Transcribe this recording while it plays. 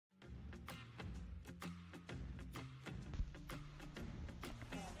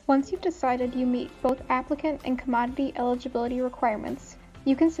Once you've decided you meet both applicant and commodity eligibility requirements,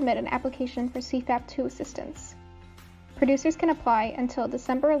 you can submit an application for CFAP 2 assistance. Producers can apply until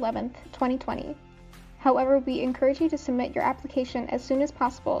December 11, 2020. However, we encourage you to submit your application as soon as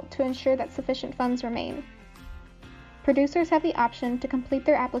possible to ensure that sufficient funds remain. Producers have the option to complete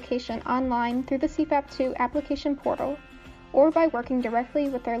their application online through the CFAP 2 application portal or by working directly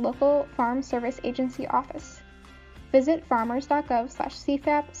with their local Farm Service Agency office. Visit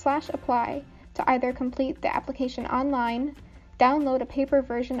farmers.gov/CFAP/apply to either complete the application online, download a paper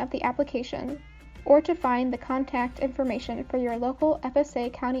version of the application, or to find the contact information for your local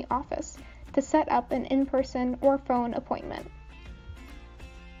FSA county office to set up an in-person or phone appointment.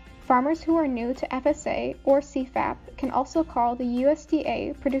 Farmers who are new to FSA or CFAP can also call the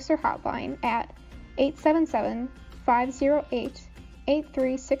USDA Producer Hotline at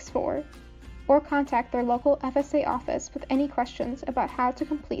 877-508-8364 or contact their local FSA office with any questions about how to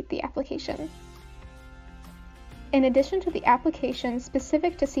complete the application. In addition to the application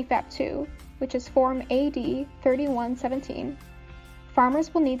specific to CFAP 2, which is Form AD 3117,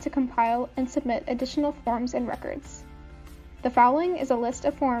 farmers will need to compile and submit additional forms and records. The following is a list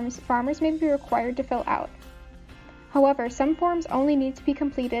of forms farmers may be required to fill out. However, some forms only need to be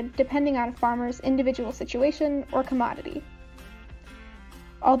completed depending on a farmer's individual situation or commodity.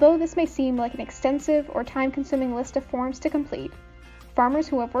 Although this may seem like an extensive or time-consuming list of forms to complete, farmers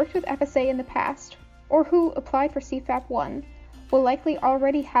who have worked with FSA in the past, or who applied for CFAP 1, will likely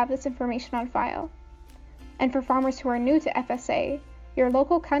already have this information on file. And for farmers who are new to FSA, your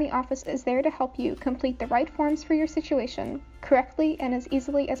local county office is there to help you complete the right forms for your situation correctly and as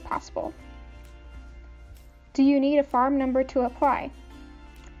easily as possible. Do you need a farm number to apply?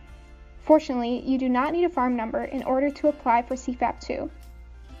 Fortunately, you do not need a farm number in order to apply for CFAP 2.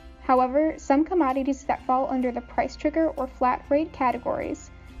 However, some commodities that fall under the price trigger or flat rate categories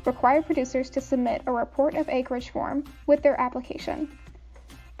require producers to submit a report of acreage form with their application.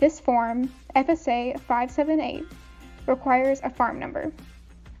 This form, FSA 578, requires a farm number.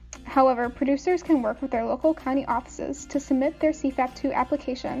 However, producers can work with their local county offices to submit their CFAP 2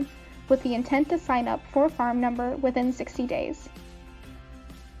 application with the intent to sign up for a farm number within 60 days.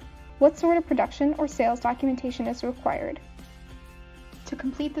 What sort of production or sales documentation is required? To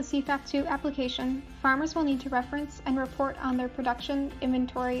complete the CFAP 2 application, farmers will need to reference and report on their production,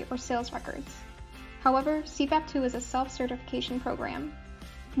 inventory, or sales records. However, CFAP 2 is a self-certification program,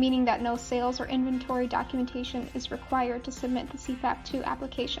 meaning that no sales or inventory documentation is required to submit the CFAP 2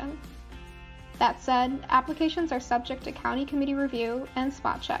 application. That said, applications are subject to county committee review and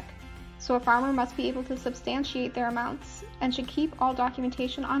spot check, so a farmer must be able to substantiate their amounts and should keep all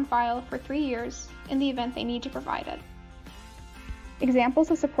documentation on file for 3 years in the event they need to provide it. Examples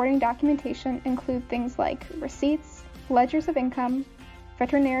of supporting documentation include things like receipts, ledgers of income,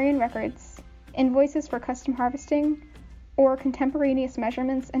 veterinarian records, invoices for custom harvesting, or contemporaneous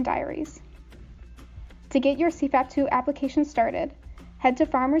measurements and diaries. To get your CFAP 2 application started, head to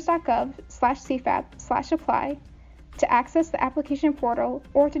farmers.gov/CFAP/apply to access the application portal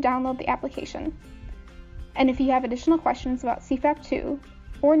or to download the application. And if you have additional questions about CFAP 2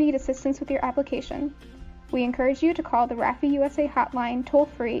 or need assistance with your application, we encourage you to call the RAFI USA hotline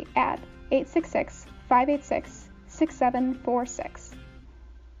toll-free at 866-586-6746.